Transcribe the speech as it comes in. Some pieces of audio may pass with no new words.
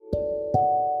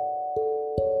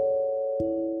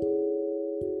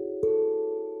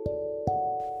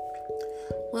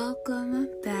Welcome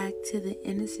back to the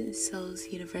Innocent Souls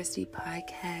University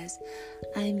podcast.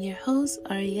 I'm your host,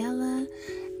 Ariella,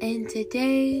 and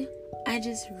today I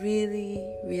just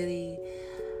really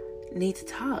need to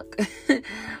talk.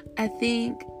 I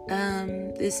think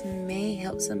this may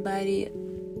help somebody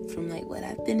from what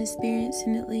I've been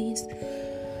experiencing at least.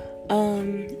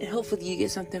 And hopefully you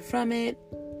get something from it.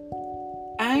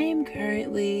 I am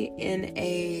currently in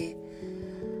a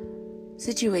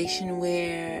situation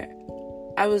where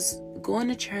I was going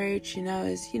to church and I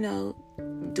was,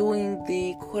 doing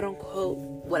the quote unquote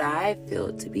what I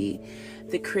feel to be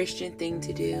the Christian thing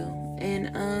to do. And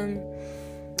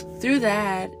through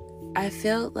that, I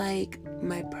felt like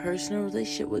my personal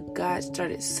relationship with God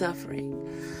started suffering.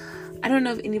 I don't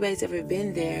know if anybody's ever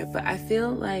been there, but I feel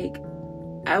like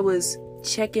I was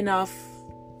checking off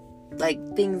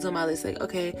things on my list.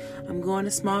 Okay, I'm going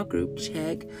to small group,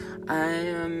 check.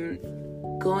 I'm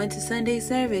going to Sunday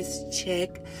service,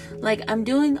 check. I'm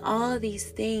doing all of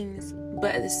these things,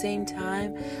 but at the same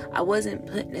time, I wasn't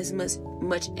putting as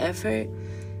much effort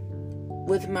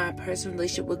with my personal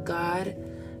relationship with God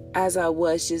as I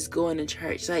was just going to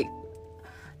church.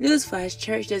 Newsflash,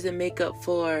 church doesn't make up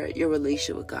for your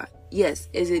relationship with God. Yes,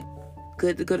 is it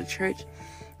good to go to church?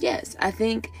 Yes, I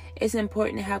think it's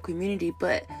important to have community,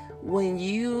 but when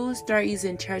you start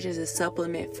using church as a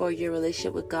supplement for your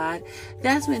relationship with God,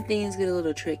 that's when things get a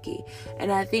little tricky.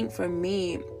 And I think for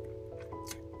me,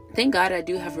 thank God I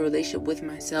do have a relationship with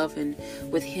myself and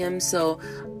with Him. So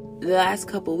the last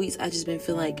couple of weeks, I've just been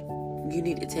feeling like you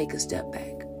need to take a step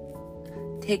back.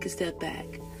 Take a step back.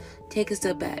 Take a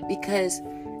step back. Because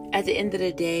at the end of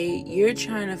the day, you're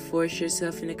trying to force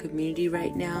yourself in a community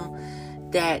right now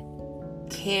that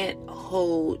can't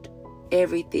hold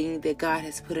everything that God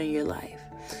has put in your life.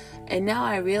 And now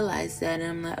I realize that, and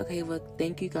I'm like, okay, well,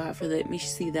 thank you, God, for letting me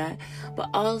see that. But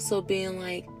also being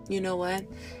like, you know what?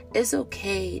 It's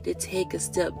okay to take a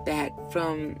step back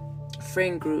from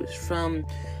friend groups, from,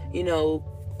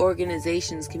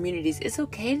 organizations, communities. It's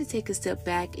okay to take a step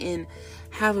back and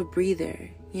have a breather,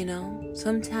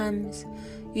 Sometimes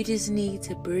you just need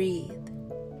to breathe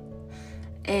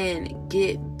and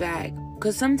get back.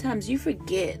 Because sometimes you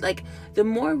forget, the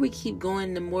more we keep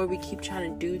going, the more we keep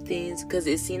trying to do things because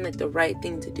it seemed like the right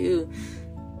thing to do.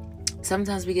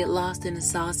 Sometimes we get lost in the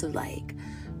sauce of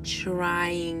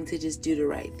trying to just do the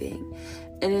right thing.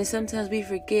 And then sometimes we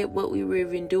forget what we were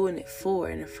even doing it for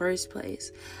in the first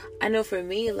place. I know for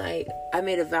me, I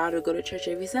made a vow to go to church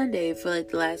every Sunday for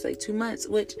the last 2 months,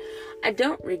 which I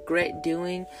don't regret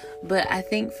doing. But I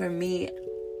think for me,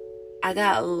 I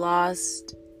got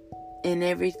lost in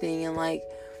everything, and I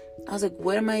was like,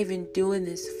 what am I even doing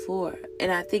this for?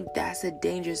 And I think that's a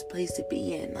dangerous place to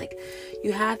be in.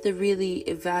 You have to really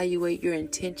evaluate your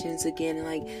intentions again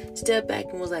and step back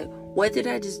and was what did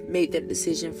I just make that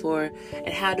decision for,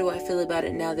 and how do I feel about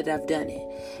it now that I've done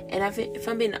it? And if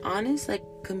I'm being honest,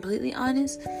 completely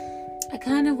honest, I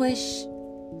kind of wish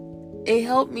it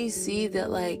helped me see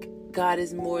that God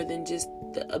is more than just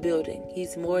a building.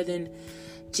 He's more than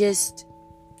just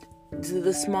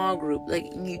the small group.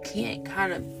 You can't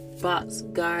kind of box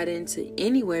God into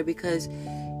anywhere because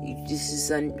this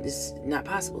is not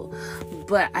possible.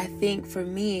 But I think for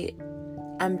me,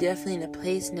 I'm definitely in a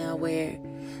place now where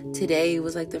today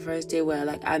was the first day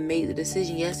where I made the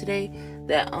decision yesterday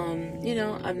that I'm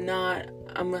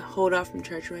gonna hold off from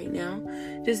church right now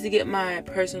just to get my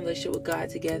personal relationship with God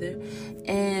together.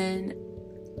 And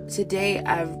today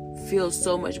I feel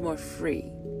so much more free,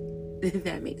 if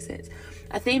that makes sense.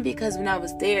 I think because when I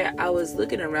was there, I was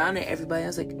looking around at everybody. I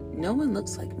was like, no one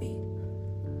looks like me.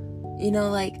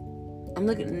 I'm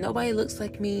looking, nobody looks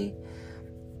like me.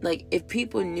 If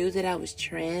people knew that I was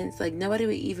trans, nobody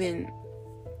would even,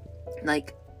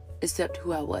 accept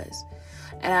who I was.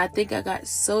 And I think I got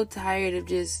so tired of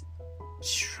just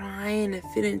trying to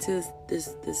fit into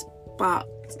this box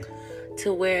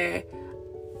to where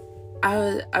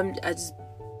I just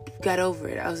got over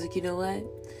it. I was like, you know what?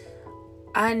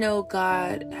 I know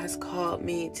God has called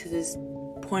me to this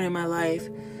point in my life,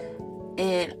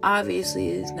 and obviously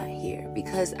it is not here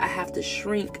because I have to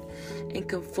shrink and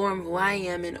conform who I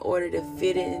am in order to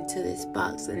fit it into this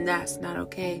box, and that's not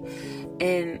okay.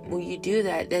 And when you do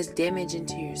that, that's damage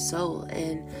into your soul.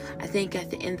 And I think at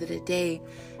the end of the day,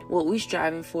 what we're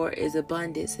striving for is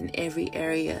abundance in every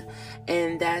area,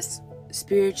 and that's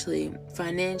spiritually,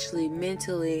 financially,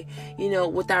 mentally,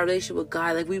 with our relationship with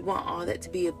God. We want all that to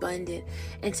be abundant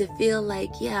and to feel we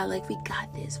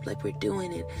got this, we're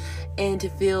doing it, and to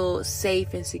feel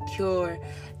safe and secure,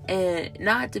 and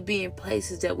not to be in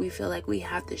places that we feel like we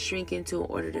have to shrink into in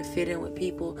order to fit in with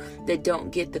people that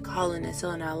don't get the calling that's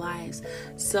on our lives.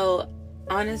 So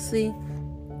honestly,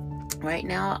 right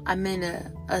now I'm in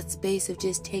a space of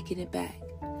just taking it back.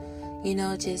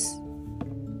 Just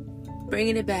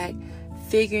bringing it back,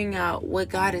 figuring out what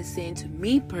God is saying to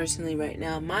me personally right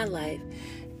now in my life,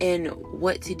 and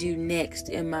what to do next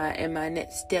in my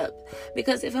next step.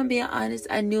 Because if I'm being honest,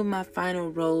 I knew my final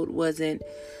road wasn't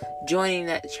joining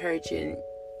that church and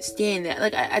staying there.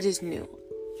 Like, I just knew.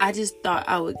 I just thought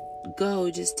I would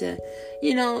go just to,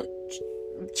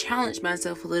 challenge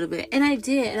myself a little bit. And I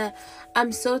did. And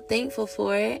I'm so thankful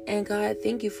for it. And God,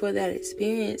 thank you for that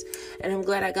experience. And I'm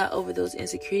glad I got over those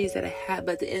insecurities that I had.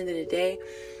 But at the end of the day,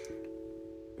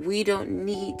 we don't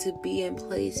need to be in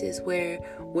places where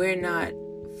we're not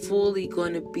fully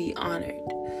going to be honored.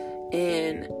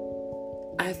 And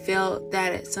I felt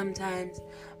that at sometimes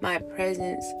my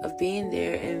presence of being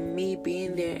there and me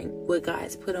being there and what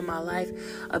God's put on my life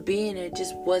of being there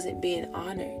just wasn't being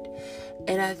honored.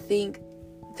 And I think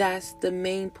that's the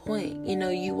main point.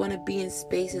 You want to be in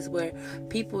spaces where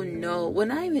people know, well,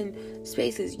 not even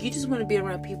spaces, you just want to be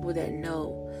around people that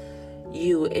know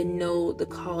you and know the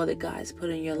call that God's put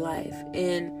in your life.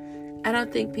 And I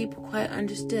don't think people quite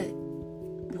understood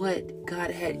what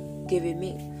God had given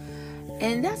me.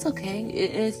 And that's okay.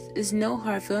 It's no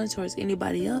hard feelings towards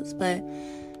anybody else, but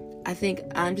I think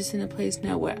I'm just in a place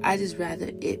now where I just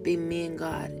rather it be me and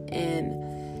God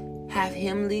and have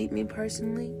Him lead me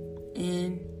personally,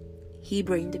 and He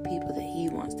bring the people that He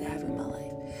wants to have in my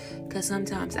life. Because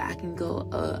sometimes I can go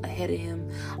ahead of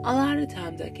Him. A lot of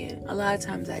times I can. A lot of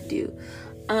times I do.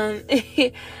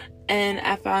 And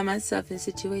I find myself in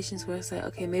situations where it's like,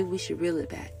 okay, maybe we should reel it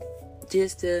back,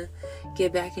 just to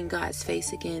get back in God's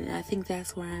face again. And I think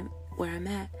that's where I'm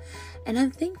at. And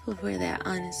I'm thankful for that,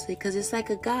 honestly, because it's like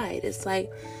a guide. It's like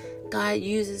God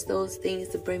uses those things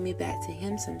to bring me back to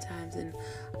Him sometimes. And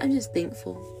I'm just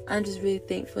thankful. I'm just really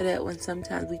thankful that when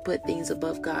sometimes we put things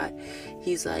above God,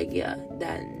 He's like, yeah,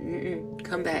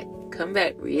 come back,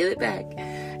 reel it back.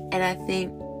 And I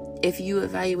think if you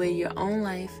evaluate your own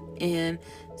life and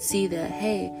see that,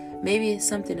 hey, maybe it's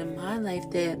something in my life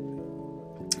that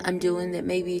I'm doing that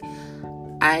maybe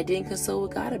I didn't consult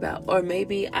with God about, or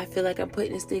maybe I feel like I'm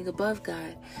putting this thing above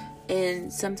God.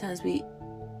 And sometimes we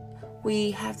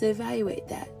have to evaluate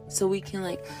that so we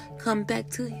can come back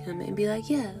to Him and be like,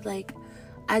 yeah,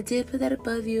 I did put that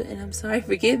above you, and I'm sorry,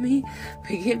 forgive me,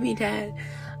 Dad.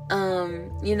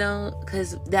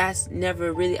 Because that's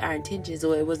never really our intentions,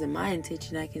 or it wasn't my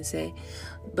intention, I can say.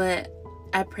 But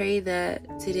I pray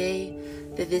that today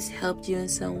that this helped you in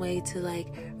some way to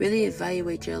really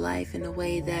evaluate your life in a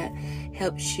way that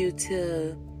helps you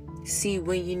to see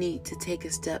when you need to take a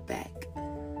step back.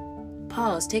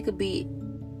 Pause, take a beat,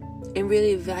 and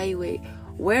really evaluate,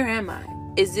 where am I?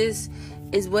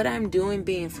 Is what I'm doing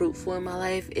being fruitful in my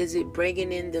life? Is it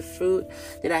bringing in the fruit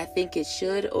that I think it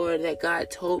should, or that God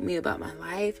told me about my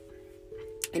life?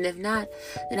 And if not,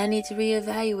 then I need to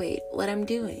reevaluate what I'm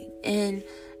doing. And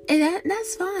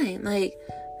that's fine.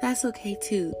 That's okay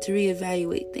too, to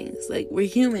reevaluate things. We're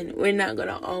human. We're not going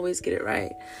to always get it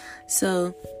right.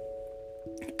 So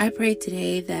I pray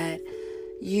today that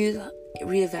you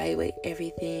reevaluate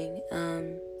everything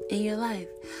in your life.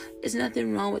 There's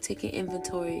nothing wrong with taking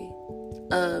inventory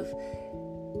of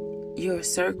your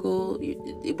circle,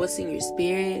 what's in your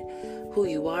spirit, who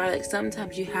you are.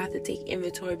 Sometimes you have to take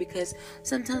inventory, because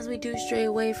sometimes we do stray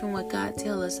away from what God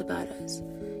tells us about us,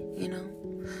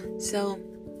 So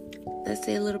let's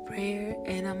say a little prayer,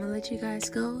 and I'm gonna let you guys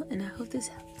go, and I hope this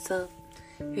helps. So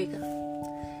here you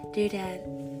go. Dear Dad,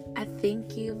 I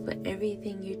thank you for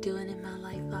everything you're doing in my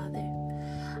life, Father.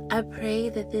 I pray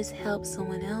that this helps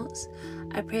someone else.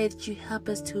 I pray that you help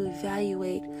us to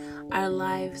evaluate our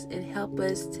lives and help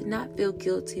us to not feel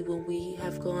guilty when we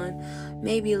have gone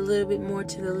maybe a little bit more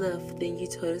to the left than you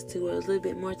told us to, or a little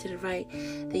bit more to the right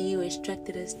than you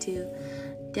instructed us to.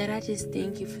 Dad, I just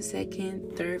thank you for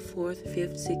second, third, fourth,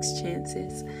 fifth, sixth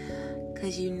chances,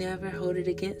 because you never hold it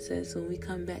against us when we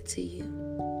come back to you.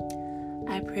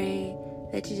 I pray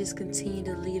that you just continue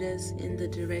to lead us in the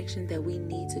direction that we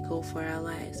need to go for our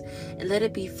lives. And let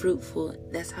it be fruitful.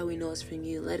 That's how we know it's from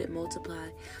you. Let it multiply.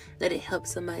 Let it help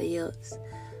somebody else.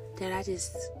 Dad, I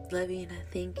just love you, and I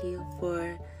thank you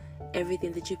for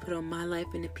everything that you put on my life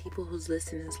and the people who's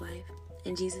listening's life.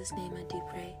 In Jesus' name I do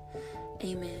pray.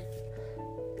 Amen.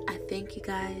 I thank you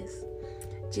guys.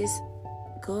 Just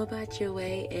go about your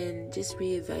way and just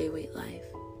reevaluate life.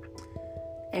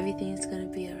 Everything's going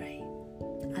to be alright.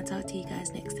 I'll talk to you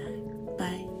guys next time.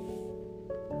 Bye.